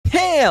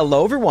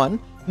Hello everyone,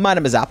 my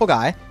name is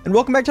Appleguy, and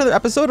welcome back to another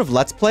episode of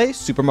Let's Play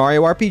Super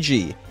Mario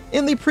RPG.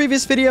 In the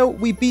previous video,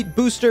 we beat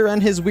Booster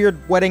and his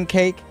weird wedding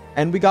cake,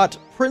 and we got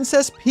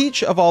Princess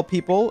Peach, of all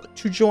people,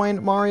 to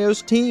join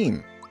Mario's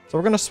team. So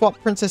we're gonna swap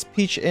Princess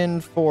Peach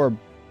in for...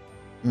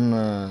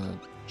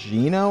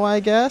 Geno, I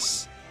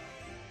guess?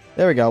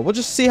 There we go. We'll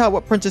just see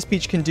what Princess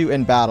Peach can do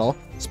in battle.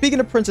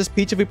 Speaking of Princess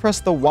Peach, if we press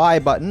the Y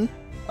button...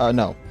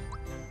 no.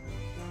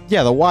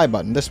 Yeah, the Y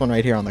button, this one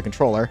right here on the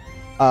controller.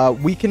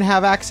 We can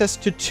have access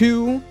to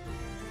 2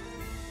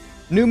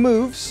 new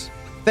moves,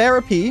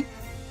 Therapy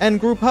and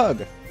Group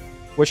Hug,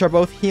 which are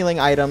both healing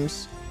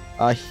items.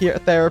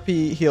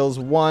 Therapy heals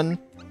 1,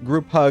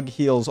 Group Hug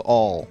heals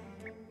all.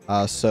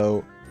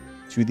 So,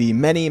 to the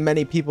many,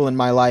 many people in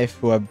my life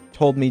who have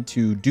told me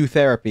to do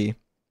therapy,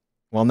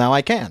 well, now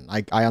I can.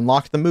 I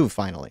unlocked the move,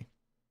 finally.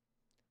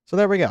 So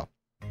there we go.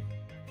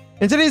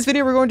 In today's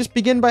video, we're going to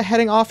begin by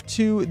heading off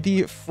to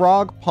the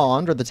Frog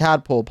Pond, or the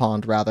Tadpole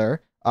Pond,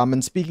 rather,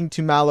 and speaking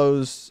to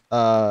Mallow's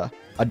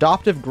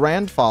adoptive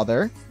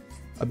grandfather,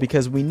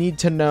 because we need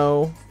to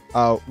know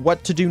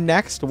what to do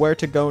next, where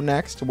to go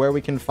next, where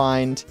we can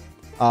find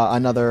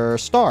another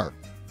star.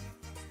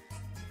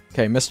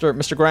 Okay,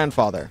 Mr.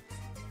 Grandfather.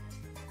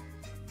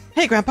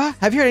 Hey, Grandpa,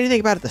 have you heard anything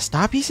about the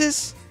star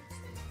pieces?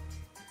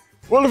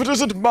 Well, if it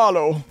isn't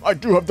Mallow, I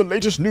do have the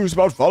latest news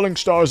about falling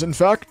stars, in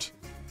fact.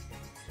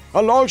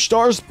 A large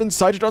star has been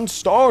sighted on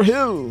Star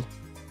Hill.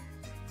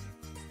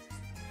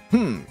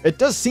 It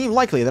does seem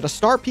likely that a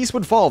star piece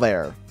would fall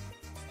there.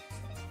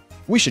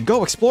 We should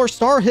go explore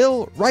Star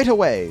Hill right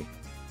away.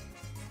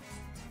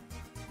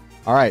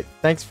 Alright,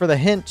 thanks for the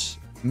hint,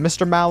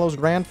 Mr. Mallow's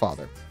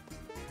grandfather.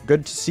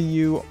 Good to see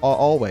you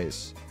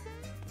always.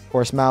 Of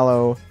course,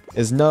 Mallow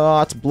is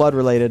not blood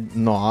related.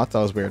 Not, that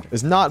was weird.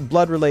 Is not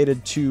blood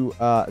related to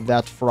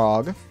that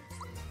frog.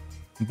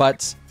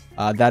 But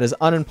that is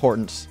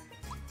unimportant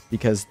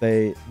because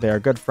they are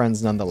good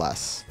friends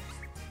nonetheless.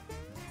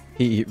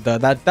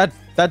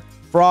 That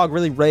frog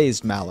really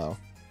raised Mallow.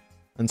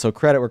 And so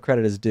credit where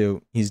credit is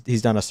due.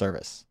 He's done a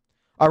service.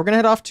 All right, we're going to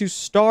head off to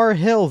Star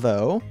Hill,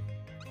 though.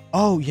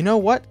 Oh, you know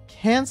what?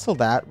 Cancel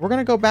that. We're going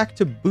to go back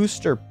to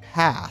Booster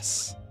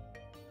Pass.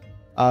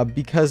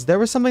 Because there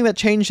was something that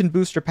changed in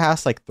Booster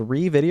Pass like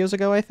 3 videos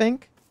ago, I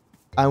think.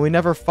 And we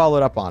never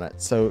followed up on it.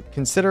 So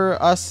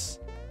consider us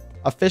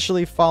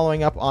officially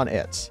following up on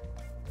it.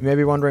 You may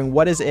be wondering,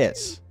 what is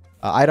it?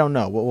 I don't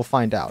know. We'll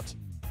find out.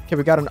 Okay,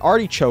 we got an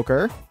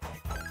Artichoker.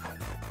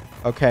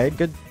 Okay,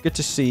 good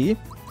to see.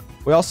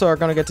 We also are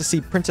going to get to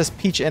see Princess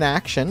Peach in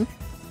action.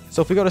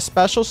 So if we go to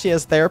Special, she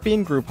has Therapy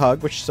and Group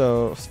Hug, which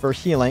so for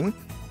healing.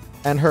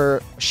 And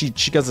she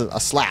does a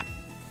slap.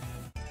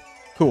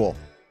 Cool.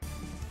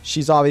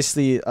 She's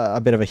obviously a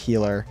bit of a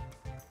healer.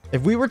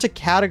 If we were to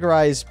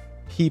categorize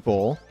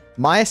people,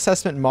 my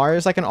assessment,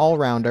 Mario's like an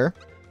all-rounder.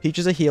 Peach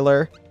is a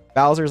healer.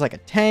 Bowser's like a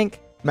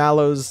tank.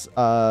 Mallow's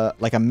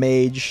like a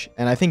mage.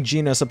 And I think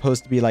Geno's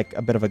supposed to be like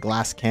a bit of a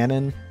glass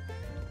cannon.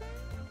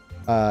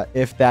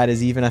 If that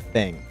is even a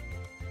thing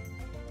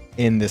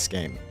in this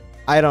game.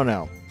 I don't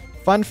know.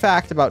 Fun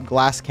fact about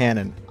glass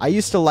cannon. I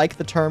used to like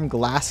the term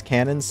glass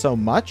cannon so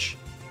much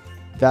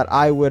that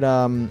I would,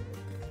 well,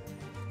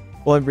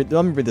 let me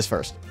read this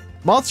first.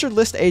 Monster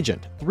List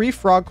Agent. 3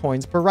 frog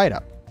coins per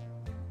write-up.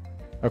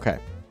 Okay.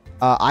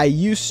 I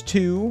used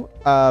to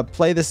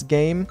play this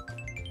game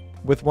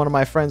with one of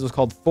my friends. It was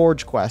called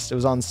Forge Quest. It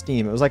was on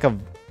Steam. It was like a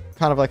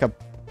kind of like a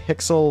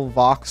pixel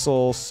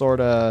voxel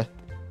sort of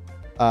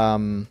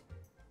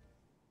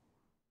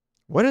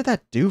what did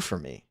that do for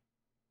me?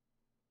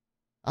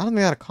 I don't think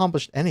that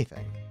accomplished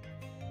anything.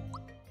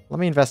 Let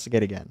me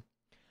investigate again.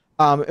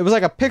 It was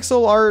like a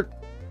pixel art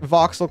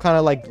voxel kind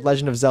of like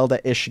Legend of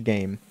Zelda-ish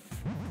game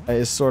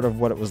is sort of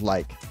what it was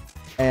like.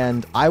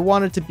 And I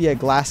wanted to be a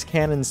glass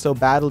cannon so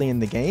badly in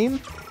the game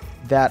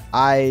that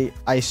I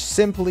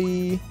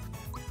simply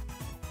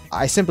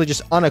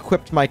just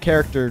unequipped my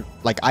character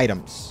like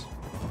items.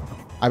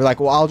 I'd be like,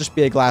 well, I'll just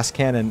be a glass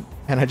cannon,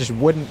 and I just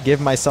wouldn't give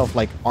myself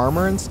like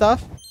armor and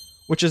stuff,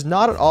 which is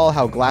not at all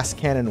how glass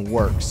cannon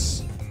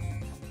works.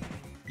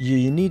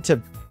 You need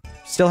to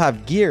still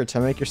have gear to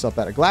make yourself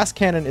better. Glass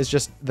cannon is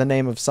just the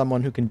name of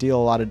someone who can deal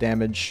a lot of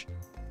damage,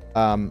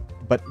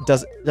 but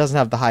doesn't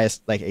have the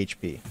highest like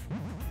HP.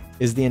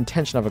 Is the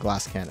intention of a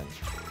glass cannon.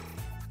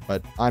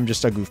 But I'm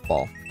just a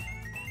goofball.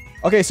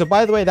 Okay, so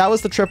by the way, that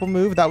was the triple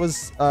move. That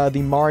was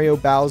the Mario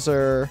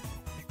Bowser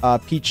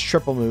Peach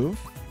triple move.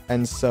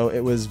 And so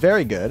it was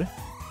very good.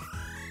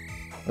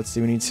 Let's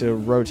see, we need to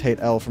rotate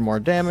L for more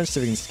damage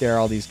so we can scare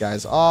all these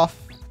guys off.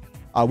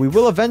 We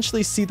will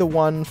eventually see the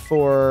one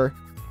for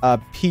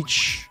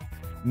Peach,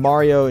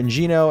 Mario, and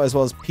Geno, as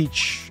well as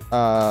Peach...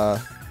 I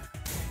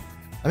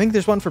think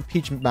there's one for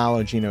Peach,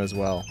 Mallow, Geno as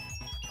well.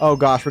 Oh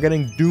gosh, we're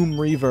getting Doom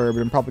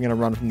Reverb. I'm probably going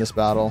to run from this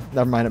battle.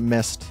 Never mind, it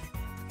missed.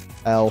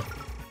 L.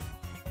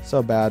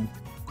 So bad.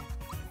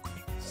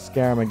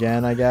 Scare him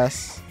again, I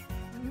guess.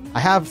 I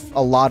have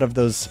a lot of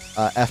those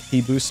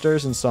FP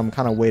boosters, and so I'm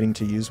kind of waiting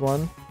to use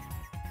one.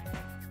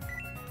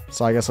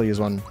 So I guess I'll use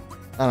one,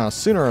 I don't know,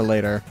 sooner or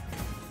later.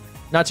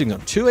 Not too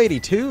good.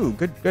 282.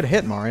 Good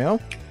hit, Mario.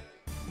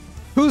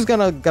 Who's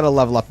gonna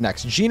level up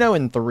next? Geno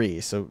in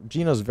 3. So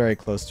Geno's very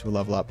close to a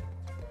level up.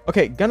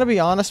 Okay, gonna be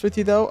honest with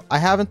you though, I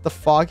haven't the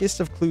foggiest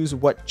of clues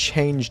what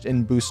changed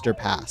in Booster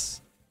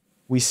Pass.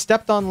 We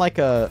stepped on like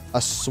a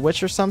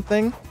switch or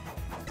something,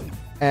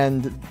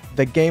 and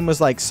the game was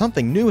like,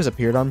 something new has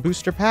appeared on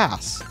Booster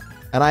Pass.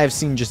 And I have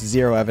seen just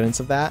zero evidence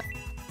of that.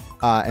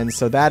 And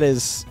so that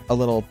is a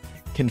little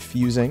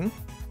confusing,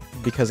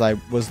 because I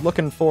was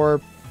looking for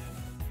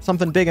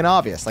something big and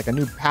obvious, like a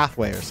new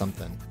pathway or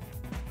something.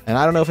 And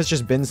I don't know if it's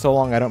just been so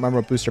long, I don't remember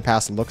what Booster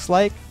Pass looks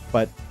like,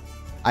 but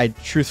I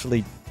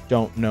truthfully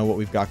don't know what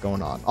we've got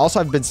going on. Also,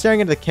 I've been staring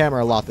into the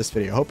camera a lot this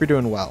video. Hope you're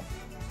doing well.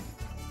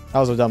 That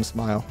was a dumb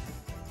smile.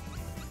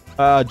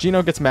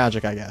 Geno gets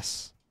magic, I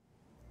guess.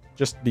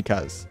 Just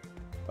because.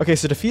 Okay,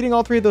 so defeating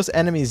all 3 of those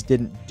enemies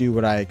didn't do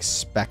what I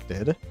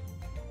expected.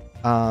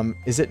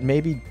 Is it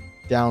maybe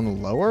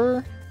down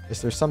lower?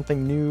 Is there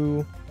something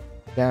new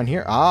down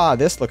here? Ah,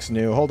 this looks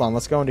new. Hold on,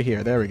 let's go into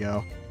here. There we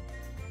go.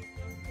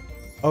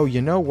 Oh,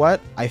 you know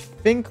what? I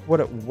think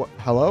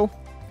hello?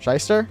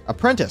 Shyster?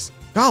 Apprentice!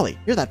 Golly,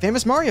 you're that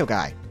famous Mario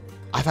guy.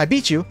 If I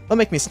beat you, they'll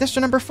make me Snifter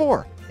number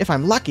 4. If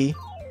I'm lucky.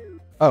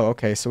 Oh,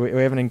 okay, so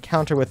we have an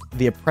encounter with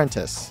the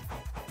apprentice.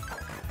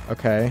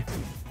 Okay.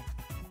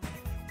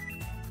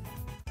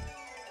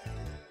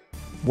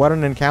 What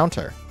an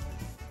encounter.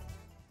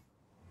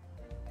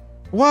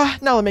 What?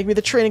 Now they'll make me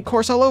the training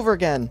course all over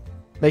again.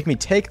 Make me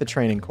take the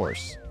training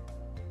course,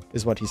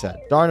 is what he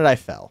said. Darn it, I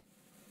fell.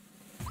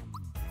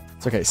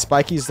 It's okay.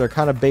 Spikies, they're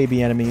kind of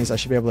baby enemies. I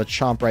should be able to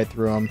chomp right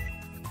through them.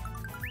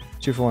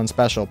 2-for-1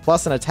 special.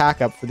 Plus an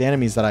attack up for the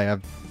enemies that I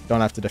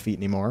don't have to defeat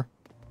anymore.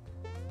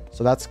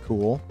 So that's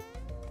cool.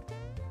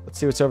 Let's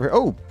see what's over here.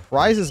 Oh,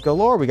 prizes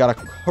galore. We got a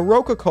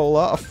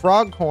Coca-Cola, a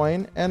frog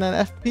coin, and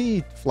an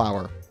FP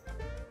flower.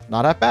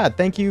 Not that bad.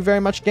 Thank you very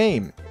much,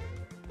 game.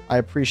 I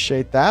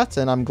appreciate that,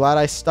 and I'm glad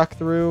I stuck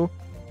through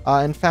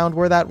and found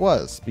where that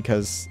was,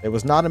 because it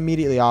was not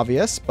immediately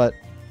obvious, but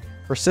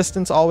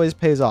persistence always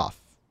pays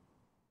off.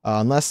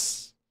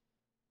 Unless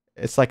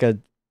it's like a...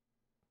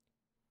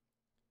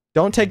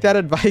 Don't take that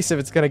advice if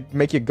it's going to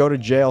make you go to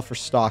jail for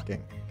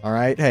stalking.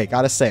 Alright? Hey,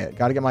 gotta say it.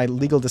 Gotta get my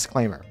legal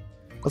disclaimer.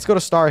 Let's go to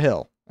Star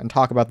Hill and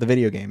talk about the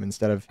video game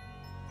instead of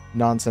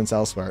nonsense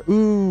elsewhere.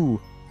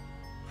 Ooh!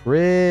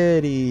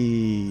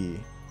 Pretty.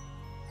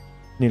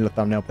 Need a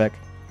thumbnail pic.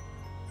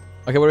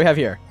 Okay, what do we have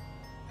here?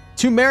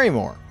 To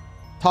Marrymore.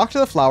 Talk to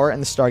the flower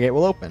and the Stargate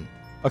will open.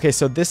 Okay,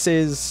 so this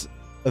is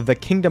the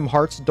Kingdom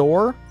Hearts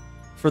door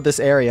for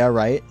this area,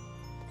 right?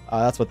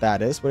 That's what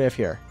that is. What do we have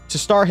here? To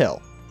Star Hill.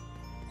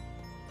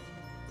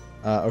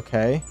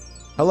 Okay.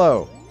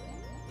 Hello.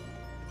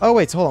 Oh,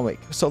 wait, hold on, wait.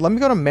 So let me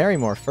go to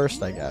Marrymore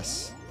first, I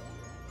guess.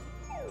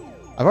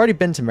 I've already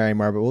been to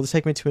Marrymore, but will this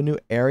take me to a new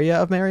area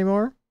of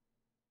Marrymore?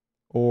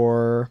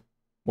 Or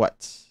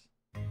what?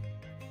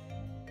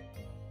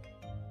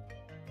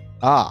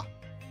 Ah.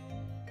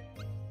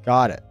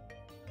 Got it.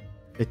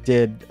 It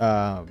did,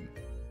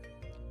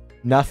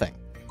 nothing.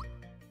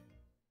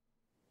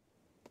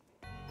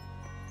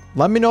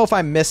 Let me know if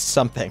I missed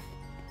something.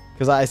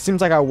 Because it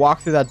seems like I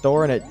walked through that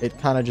door and it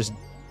kind of just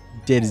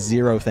did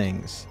 0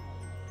 things.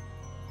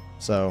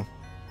 So,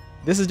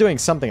 this is doing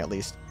something at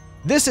least.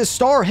 This is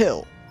Star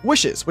Hill.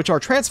 Wishes which are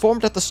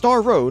transformed at the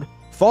Star Road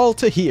fall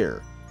to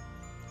here.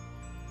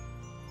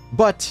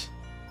 But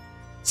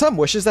some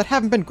wishes that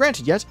haven't been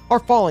granted yet are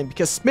falling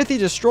because Smithy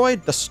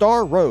destroyed the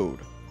Star Road.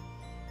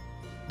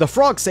 The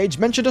Frog Sage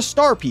mentioned a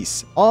star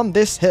piece on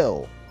this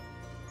hill.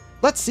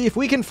 Let's see if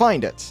we can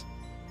find it.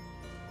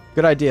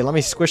 Good idea. Let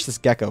me squish this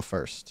gecko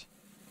first.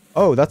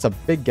 Oh, that's a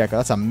big gecko.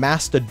 That's a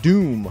Master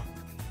Doom.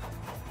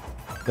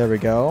 There we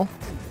go.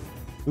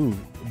 Ooh,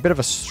 a bit of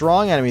a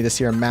strong enemy this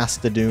here,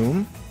 Master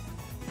Doom.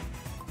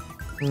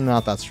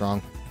 Not that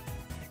strong.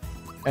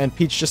 And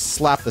Peach just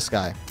slapped this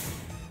guy.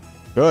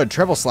 Good.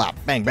 Triple slap.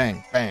 Bang,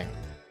 bang, bang.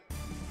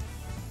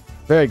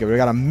 Very good. We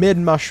got a mid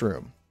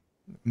mushroom.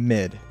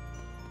 Mid.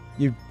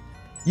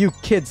 You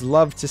kids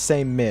love to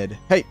say mid.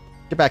 Hey,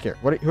 get back here.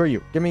 Who are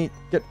you?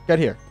 Get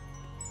here.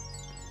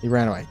 He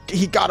ran away.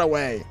 He got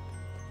away.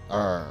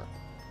 Arr.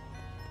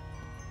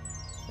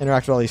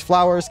 Interact with all these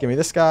flowers. Give me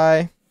this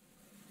guy.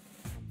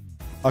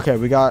 Okay,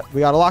 we got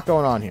a lot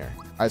going on here.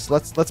 All right, so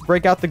let's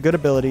break out the good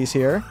abilities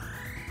here.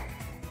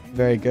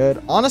 Very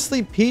good.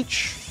 Honestly,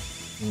 Peach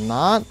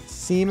not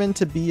seeming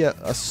to be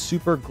a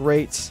super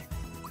great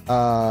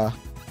ally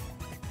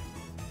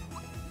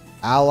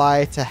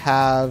to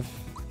have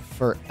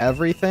for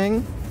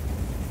everything.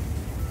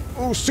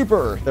 Oh,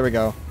 super. There we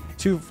go.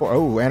 2, 4.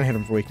 Oh, and I hit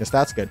him for weakness.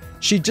 That's good.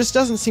 She just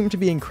doesn't seem to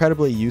be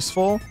incredibly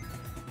useful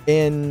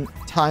in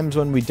times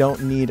when we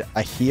don't need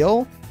a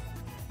heal.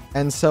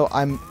 And so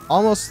I'm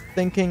almost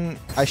thinking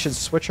I should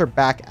switch her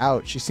back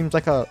out. She seems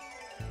like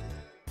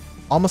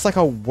almost like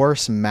a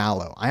worse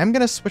Mallow. I am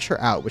going to switch her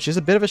out, which is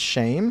a bit of a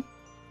shame.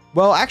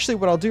 Well, actually,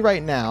 what I'll do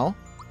right now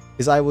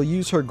is I will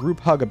use her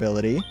group hug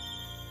ability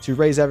to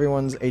raise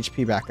everyone's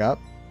HP back up.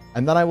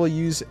 And then I will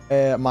use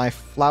my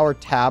flower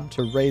tab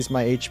to raise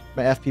my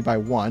FP by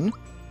 1.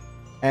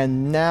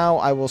 And now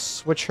I will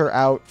switch her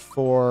out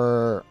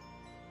for...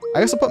 I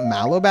guess I'll put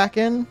Mallow back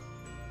in.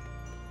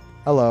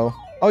 Hello.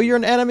 Oh, you're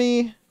an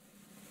enemy?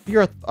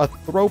 You're a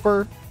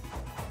throper?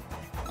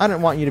 I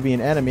didn't want you to be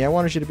an enemy. I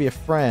wanted you to be a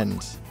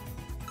friend.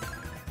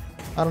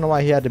 I don't know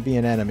why he had to be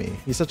an enemy.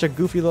 He's such a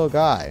goofy little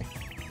guy.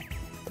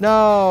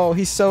 No,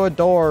 he's so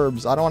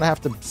adorbs. I don't want to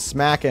have to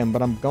smack him,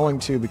 but I'm going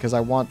to because I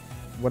want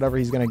whatever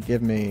he's going to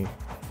give me.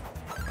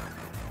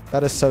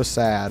 That is so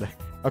sad.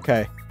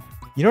 Okay.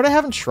 You know what I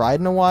haven't tried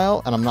in a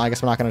while, and I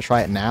guess I'm not going to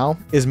try it now,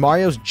 is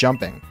Mario's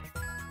jumping.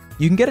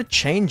 You can get a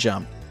chain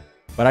jump,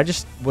 but I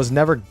just was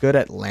never good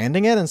at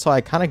landing it, and so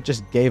I kind of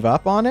just gave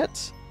up on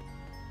it.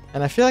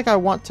 And I feel like I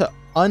want to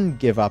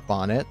ungive up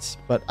on it,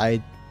 but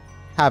I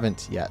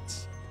haven't yet.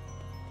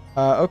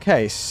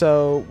 Okay,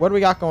 so what do we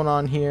got going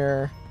on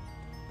here?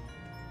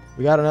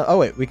 We got another... Oh,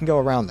 wait, we can go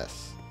around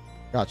this.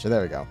 Gotcha,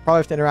 there we go. Probably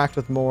have to interact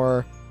with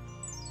more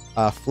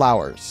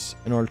flowers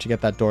in order to get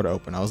that door to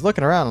open. I was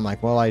looking around, I'm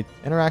like, well, I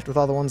interact with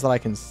all the ones that I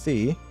can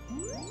see.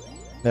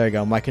 There we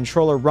go. My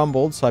controller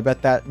rumbled, so I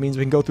bet that means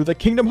we can go through the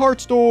Kingdom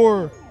Hearts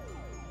door.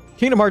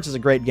 Kingdom Hearts is a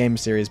great game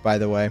series, by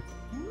the way.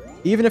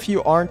 Even if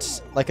you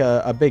aren't like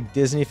a big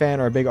Disney fan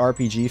or a big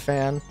RPG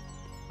fan,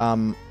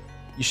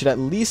 you should at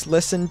least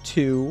listen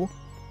to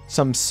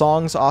some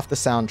songs off the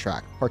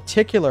soundtrack.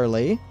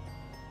 Particularly,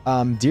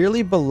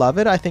 Dearly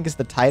Beloved, I think, is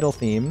the title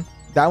theme.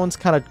 That one's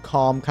kind of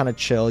calm, kind of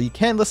chill. You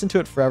can't listen to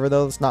it forever,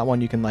 though. It's not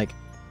one you can, like...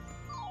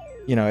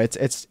 You know, it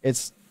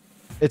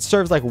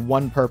serves, like,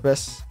 one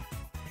purpose.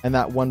 And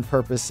that one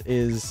purpose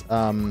is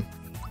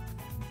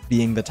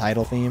being the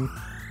title theme.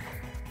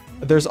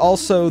 There's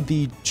also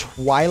the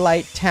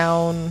Twilight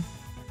Town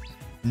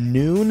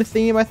Noon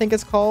theme, I think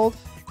it's called.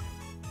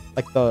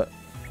 Like the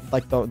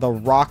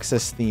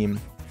Roxas theme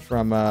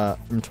from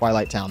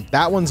Twilight Town.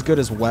 That one's good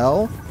as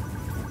well.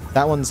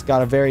 That one's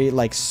got a very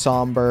like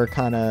somber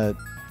kind of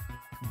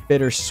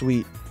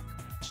bittersweet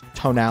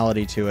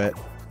tonality to it.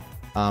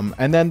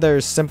 And then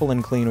there's Simple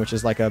and Clean, which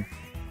is like a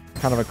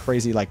kind of a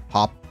crazy like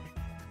pop,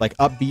 like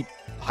upbeat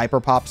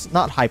hyper pops.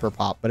 Not hyper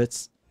pop, but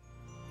it's,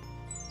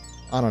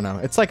 I don't know.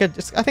 It's like I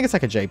think it's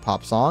like a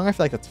J-pop song. I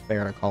feel like that's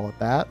fair to call it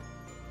that.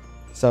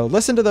 So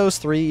listen to those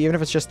three, even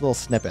if it's just little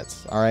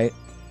snippets. All right.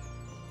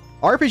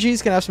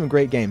 RPGs can have some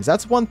great games.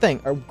 That's one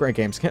thing. Or great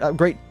games.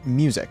 Great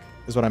music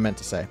is what I meant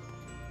to say.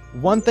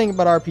 One thing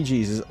about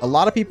RPGs is a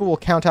lot of people will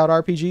count out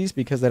RPGs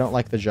because they don't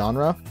like the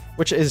genre,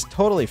 which is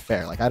totally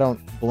fair. Like, I don't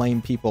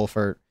blame people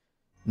for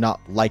not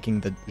liking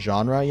the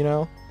genre, you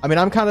know? I mean,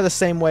 I'm kind of the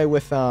same way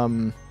with,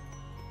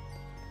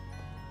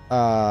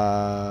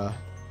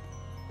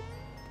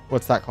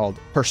 what's that called?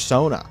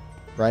 Persona,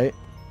 right?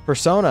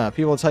 Persona,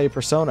 people will tell you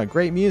Persona,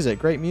 great music,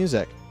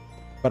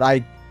 but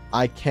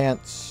I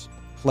can't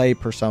play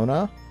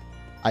Persona.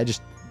 I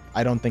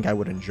don't think I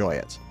would enjoy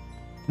it.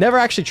 Never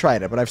actually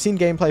tried it, but I've seen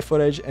gameplay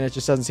footage and it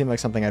just doesn't seem like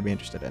something I'd be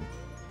interested in.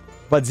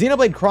 But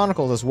Xenoblade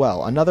Chronicles as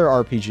well, another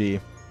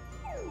RPG,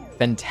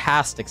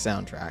 fantastic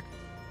soundtrack.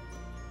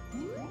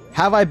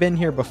 Have I been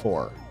here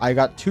before? I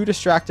got too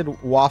distracted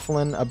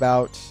waffling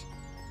about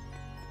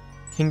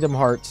Kingdom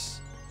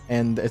Hearts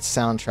and its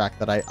soundtrack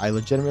that I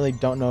legitimately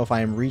don't know if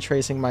I am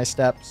retracing my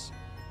steps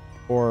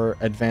or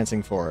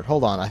advancing forward.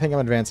 Hold on, I think I'm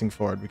advancing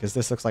forward because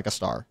this looks like a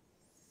star.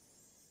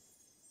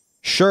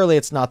 Surely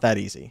it's not that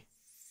easy.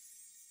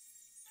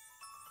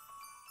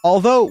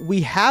 Although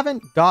we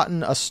haven't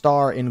gotten a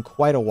star in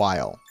quite a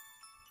while.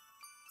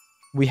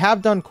 We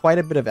have done quite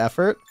a bit of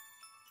effort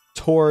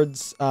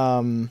towards, I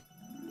mean,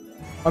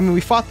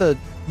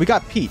 we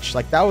got Peach.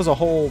 Like, that was a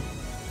whole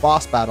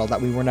boss battle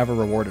that we were never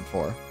rewarded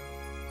for.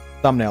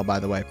 Thumbnail, by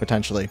the way,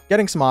 potentially.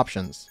 Getting some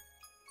options.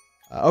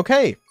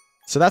 Okay,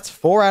 so that's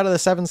 4 out of the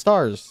 7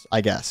 stars,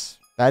 I guess.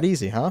 That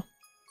easy, huh?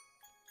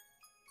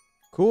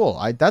 Cool.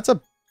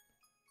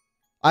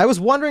 I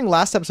was wondering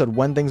last episode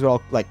when things would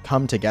all, like,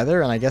 come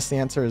together, and I guess the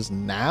answer is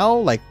now.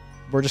 Like,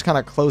 we're just kind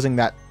of closing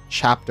that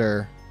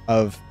chapter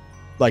of,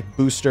 like,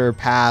 Booster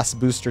Pass,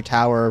 Booster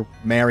Tower,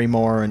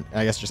 Marrymore, and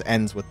I guess just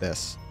ends with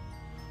this.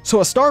 So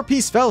a star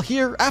piece fell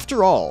here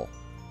after all.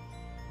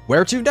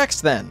 Where to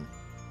next, then?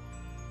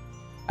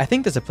 I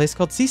think there's a place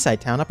called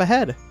Seaside Town up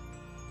ahead.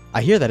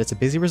 I hear that it's a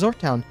busy resort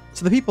town,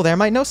 so the people there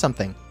might know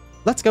something.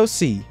 Let's go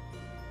see.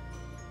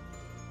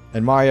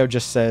 And Mario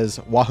just says,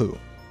 wahoo.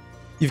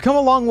 You've come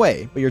a long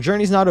way, but your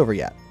journey's not over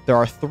yet. There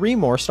are 3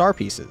 more star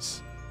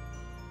pieces.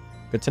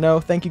 Good to know.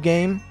 Thank you,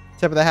 game.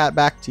 Tip of the hat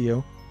back to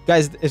you.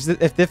 Guys,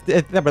 if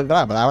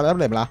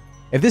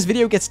this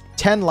video gets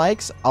 10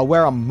 likes, I'll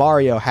wear a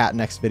Mario hat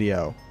next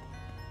video.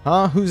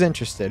 Huh? Who's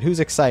interested? Who's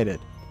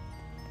excited?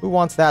 Who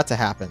wants that to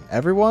happen?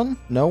 Everyone?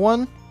 No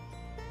one?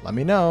 Let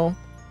me know.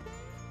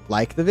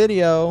 Like the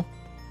video.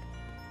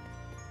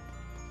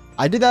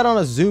 I did that on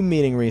a Zoom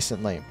meeting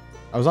recently.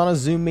 I was on a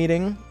Zoom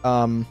meeting.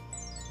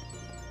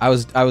 I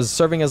was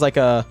serving as like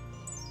a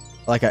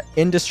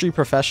industry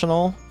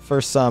professional for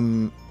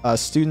some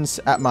students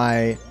at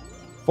my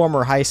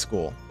former high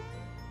school.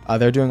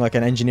 They're doing like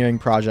an engineering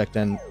project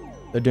and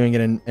they're doing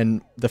it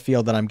in the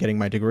field that I'm getting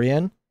my degree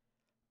in.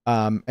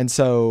 And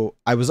so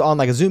I was on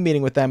like a Zoom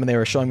meeting with them and they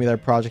were showing me their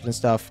project and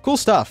stuff. Cool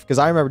stuff, because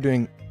I remember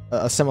doing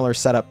a similar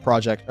setup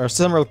project, or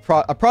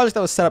a project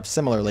that was set up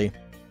similarly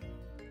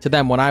to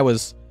them when I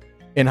was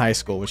in high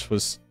school, which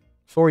was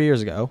 4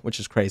 years ago, which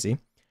is crazy.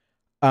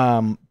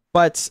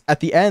 But at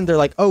the end, they're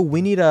like, oh,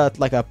 we need a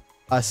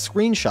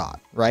screenshot,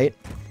 right?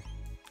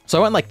 So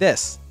I went like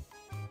this.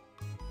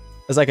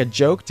 As like a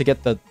joke to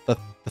get the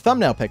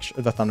thumbnail picture,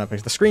 the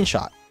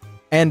screenshot.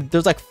 And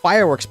there's like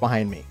fireworks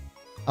behind me.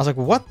 I was like,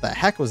 what the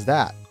heck was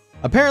that?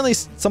 Apparently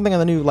something on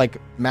the new like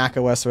Mac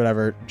OS or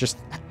whatever just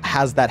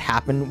has that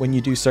happen when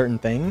you do certain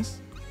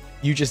things.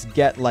 You just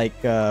get like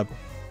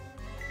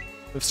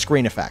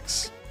screen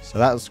effects. So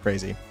that was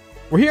crazy.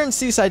 We're here in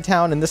Seaside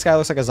Town and this guy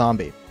looks like a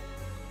zombie.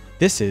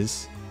 This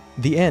is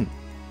the inn.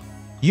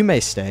 You may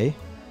stay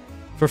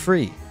for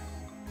free.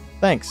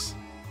 Thanks.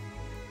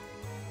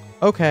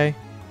 Okay.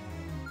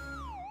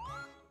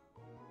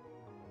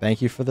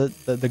 Thank you for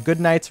the good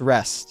night's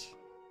rest.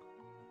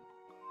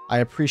 I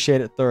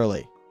appreciate it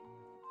thoroughly.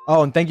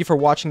 Oh, and thank you for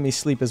watching me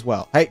sleep as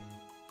well. Hey!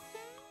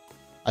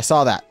 I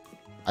saw that.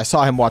 I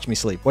saw him watch me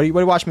sleep. What do you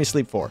watch me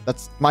sleep for?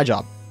 That's my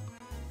job.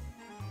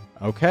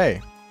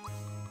 Okay.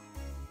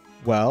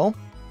 Well,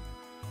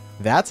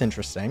 that's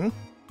interesting.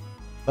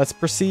 Let's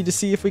proceed to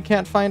see if we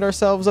can't find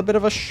ourselves a bit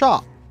of a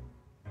shop.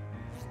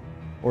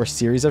 Or a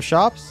series of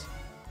shops.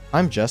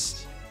 I'm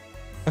just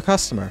a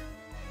customer.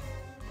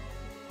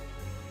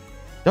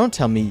 Don't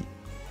tell me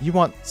you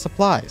want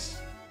supplies.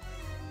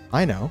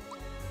 I know.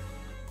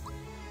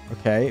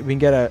 Okay, we can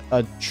get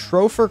a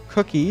trofer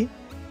cookie,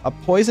 a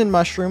poison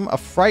mushroom, a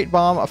fright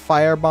bomb, a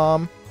fire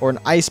bomb, or an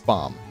ice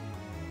bomb.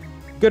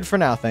 Good for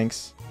now,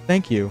 thanks.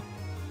 Thank you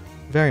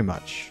very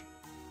much.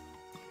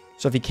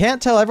 So if you can't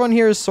tell, everyone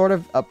here is sort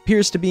of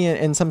appears to be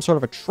in some sort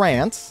of a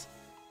trance.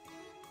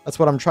 That's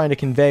what I'm trying to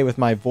convey with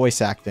my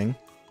voice acting.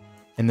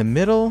 In the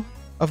middle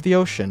of the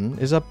ocean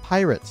is a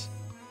pirate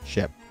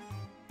ship.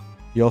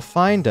 You'll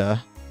find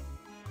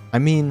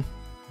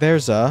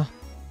there's a...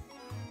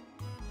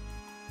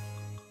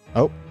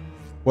 Oh,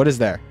 what is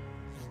there?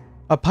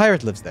 A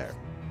pirate lives there.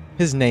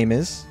 His name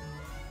is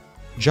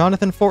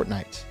Jonathan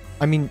Fortnite.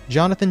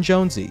 Jonathan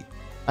Jonesy.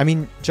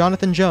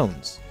 Jonathan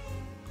Jones.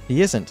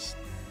 He isn't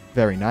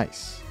very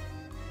nice.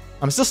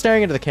 I'm still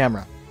staring into the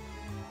camera.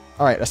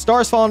 Alright, a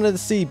star's fallen into the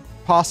sea,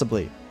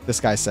 possibly, this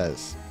guy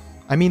says.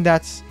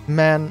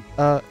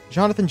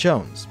 Jonathan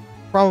Jones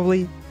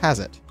probably has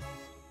it.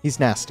 He's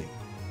nasty.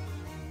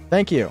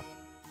 Thank you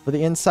for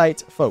the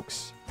insight,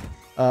 folks.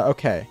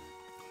 Okay.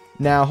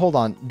 Now, hold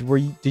on.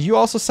 Did you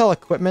also sell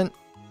equipment?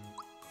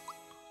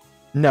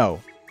 No.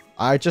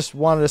 I just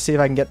wanted to see if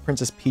I can get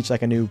Princess Peach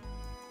like a new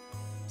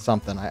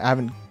something. I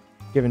haven't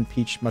given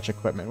Peach much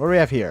equipment. What do we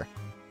have here?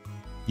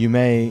 You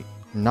may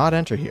not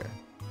enter here.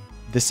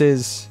 This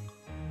is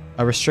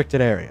a restricted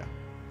area.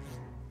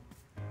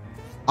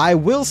 I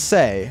will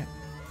say,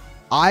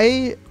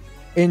 I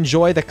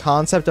enjoy the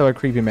concept of a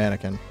creepy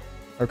mannequin.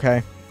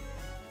 Okay?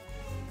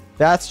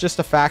 That's just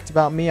a fact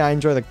about me. I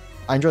enjoy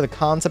the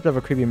concept of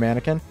a creepy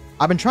mannequin.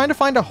 I've been trying to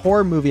find a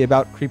horror movie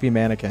about creepy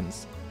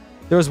mannequins.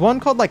 There was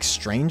one called like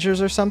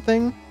Strangers or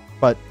something,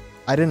 but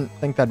I didn't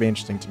think that'd be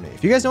interesting to me.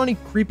 If you guys know any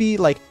creepy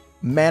like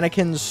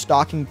mannequins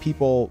stalking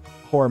people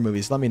horror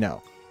movies, let me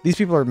know. These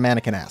people are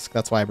mannequin-esque.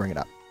 That's why I bring it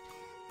up.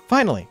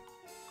 Finally,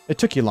 it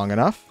took you long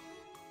enough.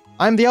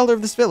 I'm the elder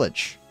of this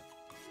village.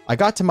 I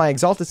got to my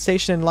exalted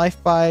station in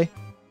life by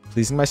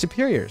pleasing my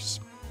superiors,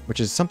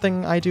 which is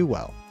something I do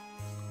well.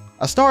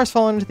 A star has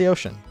fallen into the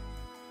ocean.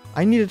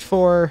 I need it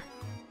for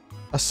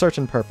a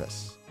certain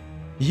purpose.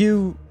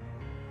 You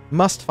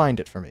must find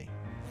it for me.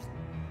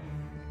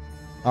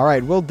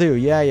 Alright, will do.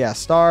 Yeah.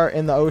 Star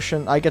in the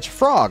ocean. I get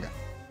frog.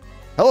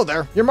 Hello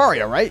there. You're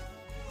Mario, right?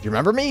 Do you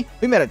remember me?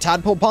 We met at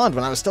Tadpole Pond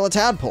when I was still a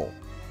tadpole.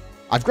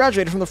 I've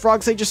graduated from the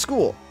Frog Sage's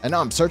school, and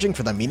now I'm searching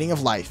for the meaning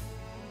of life.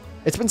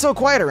 It's been so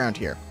quiet around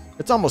here.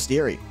 It's almost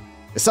eerie.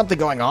 Is something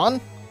going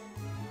on?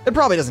 It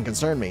probably doesn't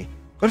concern me,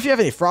 but if you have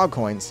any frog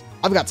coins,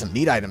 I've got some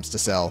neat items to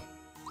sell.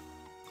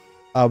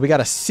 We got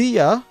a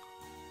Sia,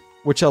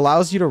 which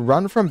allows you to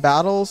run from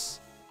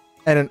battles,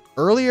 and an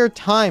earlier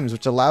times,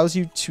 which allows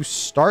you to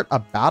start a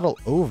battle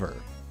over.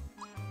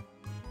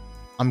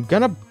 I'm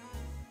gonna...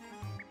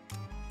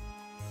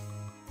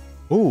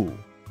 Ooh.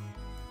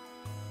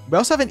 We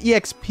also have an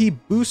EXP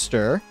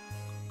booster.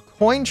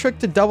 Coin trick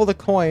to double the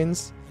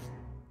coins.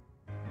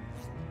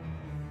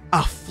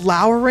 A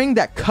flowering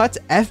that cuts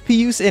FP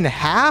use in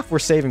half? We're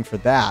saving for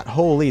that.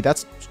 Holy,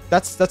 that's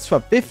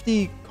a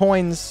 50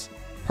 coins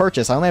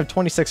purchase. I only have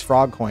 26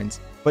 frog coins.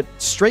 But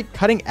straight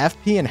cutting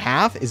FP in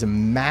half is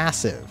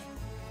massive.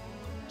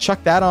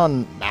 Chuck that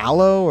on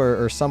Mallow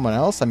or someone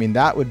else.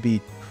 That would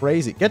be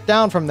crazy. Get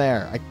down from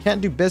there. I can't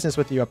do business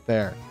with you up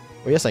there.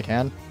 Well, yes, I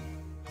can.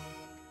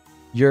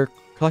 You're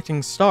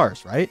collecting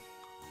stars, right?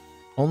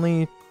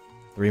 Only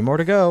 3 more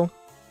to go.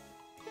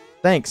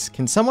 Thanks.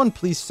 Can someone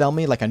please sell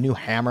me like a new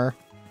hammer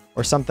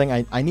or something?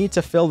 I need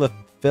to feel the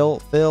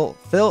thrill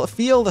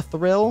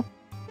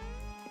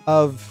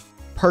of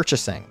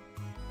purchasing.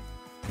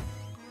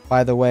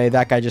 By the way,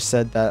 that guy just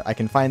said that I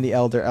can find the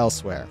Elder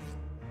elsewhere.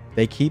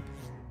 They keep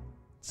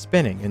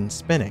spinning and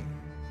spinning.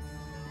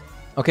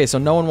 Okay, so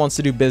no one wants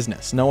to do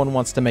business. No one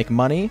wants to make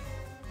money.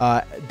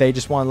 They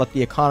just want to let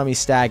the economy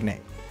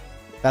stagnate.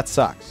 That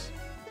sucks.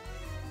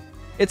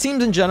 It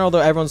seems in general, though,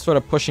 everyone's sort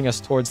of pushing us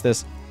towards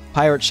this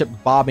pirate ship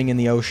bobbing in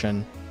the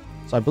ocean.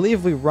 So I believe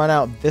if we run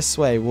out this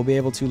way, we'll be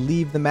able to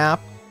leave the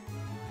map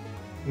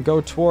and go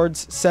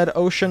towards said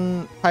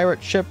ocean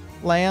pirate ship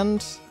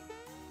land.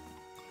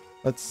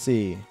 Let's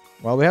see.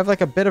 Well, we have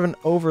like a bit of an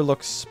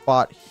overlook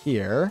spot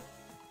here,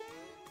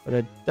 but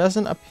it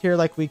doesn't appear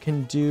like we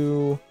can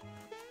do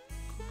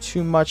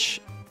too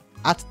much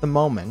at the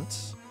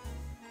moment.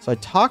 So I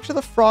talked to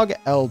the Frog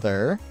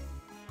Elder.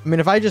 I mean,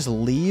 if I just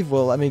leave,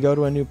 will it let me go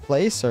to a new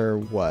place or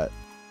what?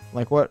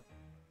 Like what?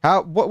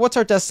 What's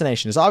our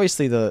destination? It's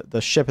obviously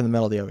the ship in the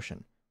middle of the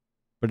ocean.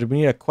 But do we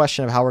need a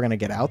question of how we're going to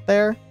get out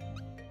there?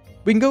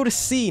 We can go to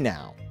sea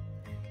now.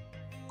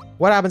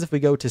 What happens if we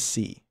go to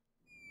sea?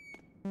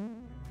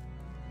 I'm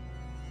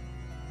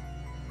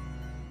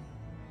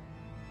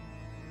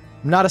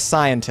not a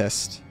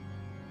scientist.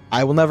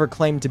 I will never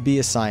claim to be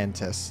a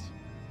scientist.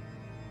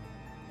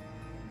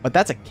 But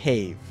that's a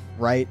cave,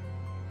 right?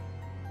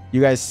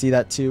 You guys see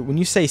that too? When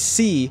you say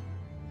sea,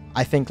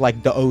 I think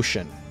like the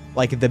ocean,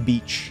 like the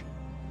beach.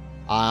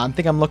 I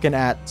think I'm looking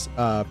at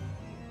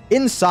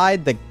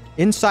inside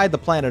the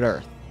planet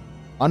Earth,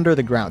 under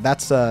the ground.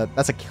 It's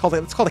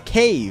called a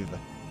cave,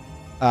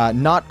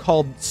 not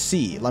called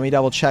sea. Let me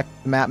double check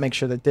the map, make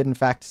sure that did in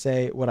fact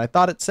say what I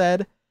thought it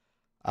said.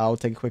 I'll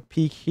take a quick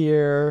peek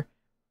here,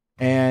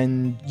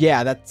 and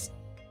yeah,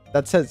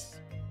 that says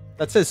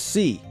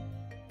sea.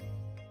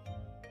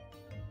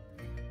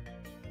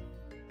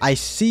 I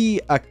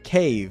see a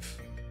cave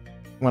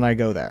when I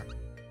go there.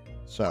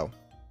 So,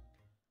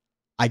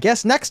 I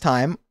guess next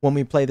time when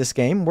we play this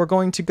game, we're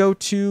going to go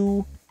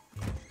to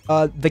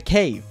the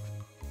cave.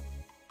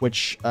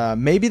 Which,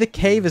 maybe the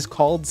cave is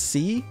called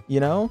sea, you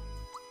know?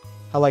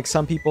 How, like,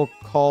 some people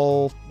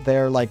call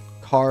their, like,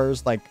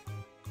 cars, like,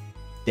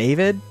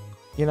 David,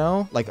 you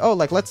know? Like, oh,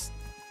 like, let's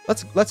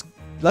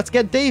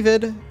get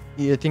David.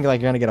 You think,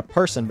 like, you're gonna get a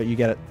person, but you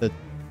get the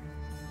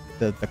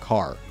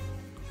car.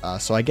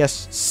 So I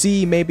guess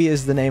C maybe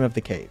is the name of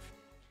the cave.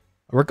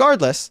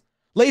 Regardless,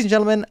 ladies and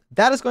gentlemen,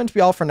 that is going to be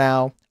all for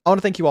now. I want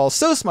to thank you all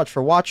so much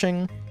for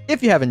watching.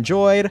 If you have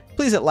enjoyed,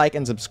 please hit like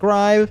and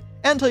subscribe,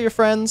 and tell your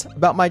friends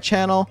about my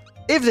channel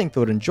if you think they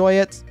would enjoy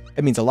it.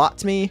 It means a lot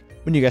to me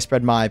when you guys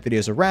spread my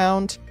videos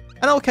around,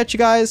 and I'll catch you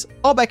guys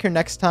all back here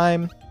next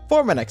time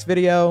for my next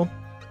video.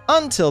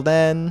 Until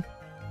then,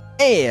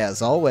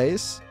 as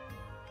always,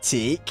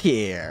 take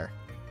care.